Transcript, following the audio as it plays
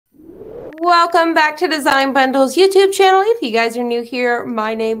Welcome back to Design Bundles YouTube channel. If you guys are new here,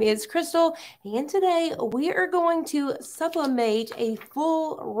 my name is Crystal, and today we are going to sublimate a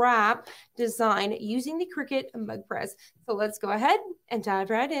full wrap design using the Cricut Mug Press. So let's go ahead and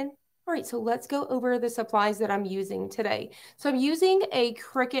dive right in. All right, so let's go over the supplies that I'm using today. So I'm using a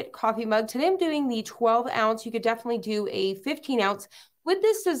Cricut coffee mug. Today I'm doing the 12 ounce. You could definitely do a 15 ounce. With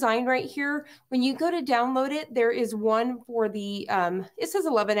this design right here, when you go to download it, there is one for the, it says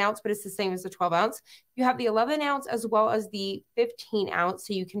 11 ounce, but it's the same as the 12 ounce. You have the 11 ounce as well as the 15 ounce.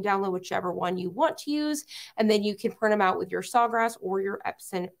 So you can download whichever one you want to use, and then you can print them out with your Sawgrass or your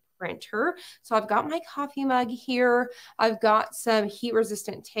Epson printer. So I've got my coffee mug here. I've got some heat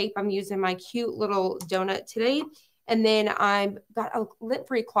resistant tape. I'm using my cute little donut today. And then I've got a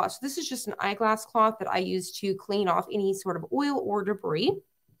lint-free cloth. So this is just an eyeglass cloth that I use to clean off any sort of oil or debris.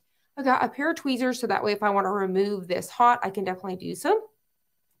 I've got a pair of tweezers, so that way if I want to remove this hot, I can definitely do so.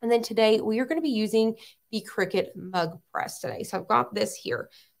 And then today we are going to be using the Cricut Mug Press today. So I've got this here.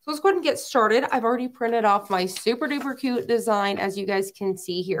 So let's go ahead and get started. I've already printed off my super duper cute design, as you guys can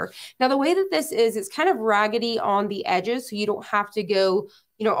see here. Now, the way that this is, it's kind of raggedy on the edges, so you don't have to go,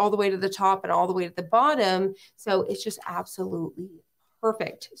 you know, all the way to the top and all the way to the bottom. So it's just absolutely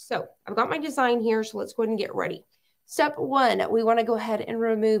perfect. So I've got my design here, so let's go ahead and get ready. Step one, we want to go ahead and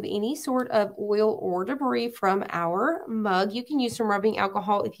remove any sort of oil or debris from our mug. You can use some rubbing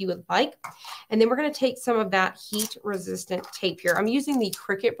alcohol if you would like. And then we're going to take some of that heat resistant tape here. I'm using the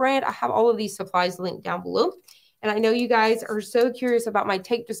Cricut brand. I have all of these supplies linked down below. And I know you guys are so curious about my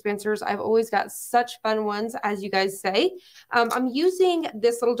tape dispensers. I've always got such fun ones, as you guys say. I'm using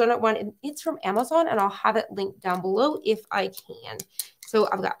this little donut one, and it's from Amazon, and I'll have it linked down below if I can. So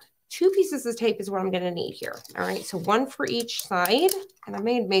I've got 2 pieces of tape is what I'm going to need here. All right, so 1 for each side. And I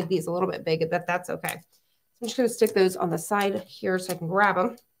may have made these a little bit big, but that's okay. I'm just going to stick those on the side here so I can grab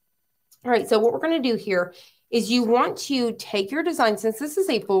them. All right, so what we're going to do here is you want to take your design. Since this is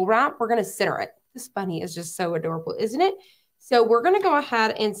a full wrap, we're going to center it. This bunny is just so adorable, isn't it? So we're going to go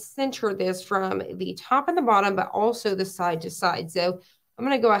ahead and center this from the top and the bottom, but also the side to side. So I'm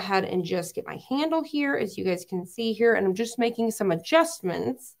going to go ahead and just get my handle here, as you guys can see here, and I'm just making some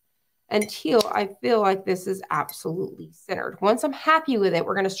adjustments until I feel like this is absolutely centered. Once I'm happy with it,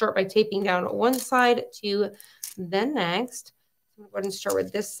 we're going to start by taping down one side to the next. I'm going to start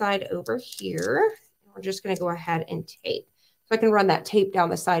with this side over here. We're just going to go ahead and tape. So I can run that tape down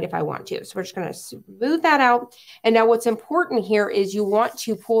the side if I want to. So we're just going to smooth that out. And now what's important here is you want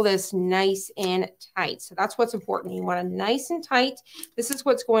to pull this nice and tight. So that's what's important. You want it nice and tight. This is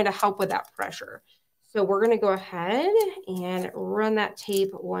what's going to help with that pressure. So we're going to go ahead and run that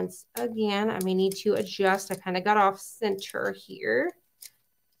tape once again. I may need to adjust. I kind of got off center here.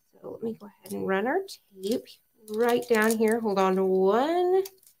 So let me go ahead and run our tape right down here. Hold on to 1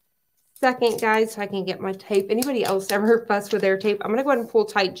 second, guys, so I can get my tape. Anybody else ever fuss with their tape? I'm going to go ahead and pull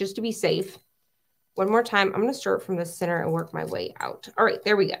tight just to be safe. One more time. I'm going to start from the center and work my way out. All right,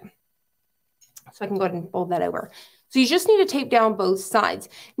 there we go. So I can go ahead and fold that over. So you just need to tape down both sides.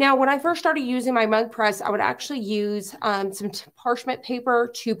 Now, when I first started using my mug press, I would actually use some parchment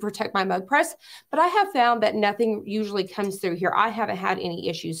paper to protect my mug press, but I have found that nothing usually comes through here. I haven't had any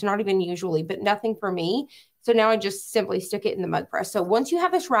issues, not even usually, but nothing for me. So now I just simply stick it in the mug press. So once you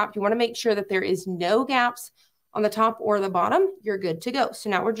have this wrapped, you want to make sure that there is no gaps on the top or the bottom. You're good to go. So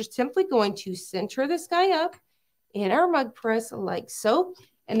now we're just simply going to center this guy up in our mug press like so,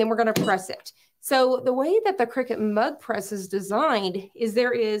 and then we're going to press it. So the way that the Cricut Mug Press is designed is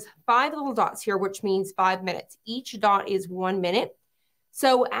there is 5 little dots here, which means 5 minutes. Each dot is 1 minute.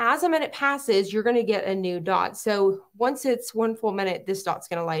 So as a minute passes, you're going to get a new dot. So once it's 1 full minute, this dot's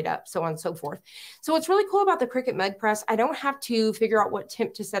going to light up, so on and so forth. So what's really cool about the Cricut Mug Press, I don't have to figure out what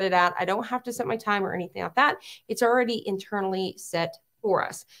temp to set it at. I don't have to set my time or anything like that. It's already internally set for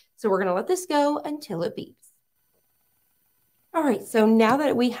us. So we're going to let this go until it beeps. All right, so now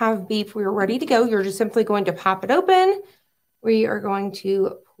that we have beep, we're ready to go. You're just simply going to pop it open. We are going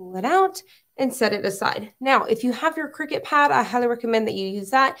to pull it out and set it aside. Now, if you have your Cricut pad, I highly recommend that you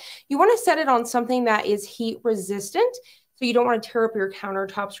use that. You want to set it on something that is heat resistant, so you don't want to tear up your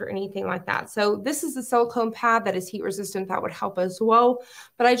countertops or anything like that. So this is a silicone pad that is heat resistant. That would help as well,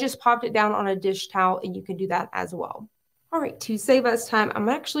 but I just popped it down on a dish towel, and you can do that as well. All right, to save us time, I'm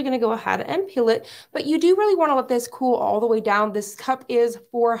actually going to go ahead and peel it, but you do really want to let this cool all the way down. This cup is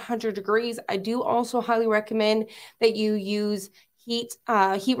 400 degrees. I do also highly recommend that you use heat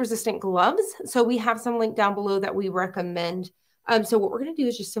resistant gloves. So we have some link down below that we recommend So what we're going to do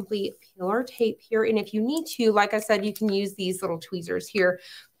is just simply peel our tape here. And if you need to, like I said, you can use these little tweezers here.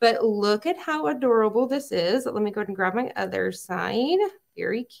 But look at how adorable this is. Let me go ahead and grab my other side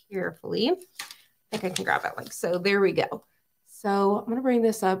very carefully. I think I can grab it like so. There we go. So I'm going to bring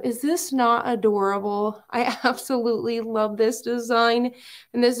this up. Is this not adorable? I absolutely love this design.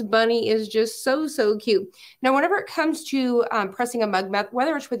 And this bunny is just so, so cute. Now, whenever it comes to pressing a mug,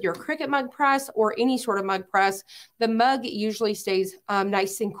 whether it's with your Cricut Mug Press or any sort of mug press, the mug usually stays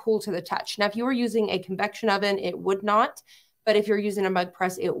nice and cool to the touch. Now, if you were using a convection oven, it would not. But if you're using a mug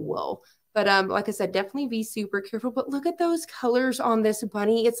press, it will. But like I said, definitely be super careful. But look at those colors on this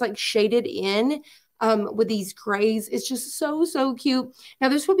bunny. It's like shaded in with these grays. It's just so, so cute. Now,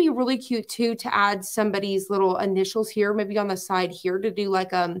 this would be really cute too to add somebody's little initials here, maybe on the side here to do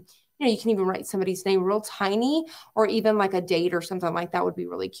like, you know, you can even write somebody's name real tiny or even like a date or something like that would be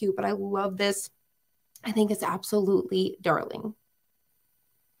really cute. But I love this. I think it's absolutely darling.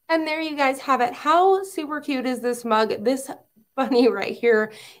 And there you guys have it. How super cute is this mug? This bunny right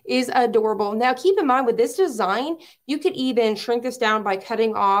here is adorable. Now, keep in mind with this design, you could even shrink this down by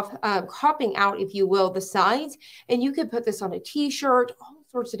cutting off, cropping out, if you will, the sides, and you could put this on a t-shirt, all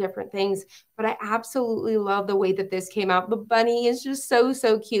sorts of different things. But I absolutely love the way that this came out. The bunny is just so,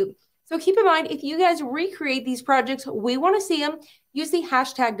 so cute. So keep in mind, if you guys recreate these projects, we want to see them. Use the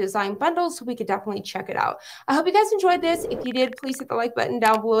hashtag design bundles so we could definitely check it out. I hope you guys enjoyed this. If you did, please hit the like button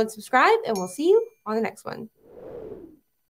down below and subscribe, and we'll see you on the next one.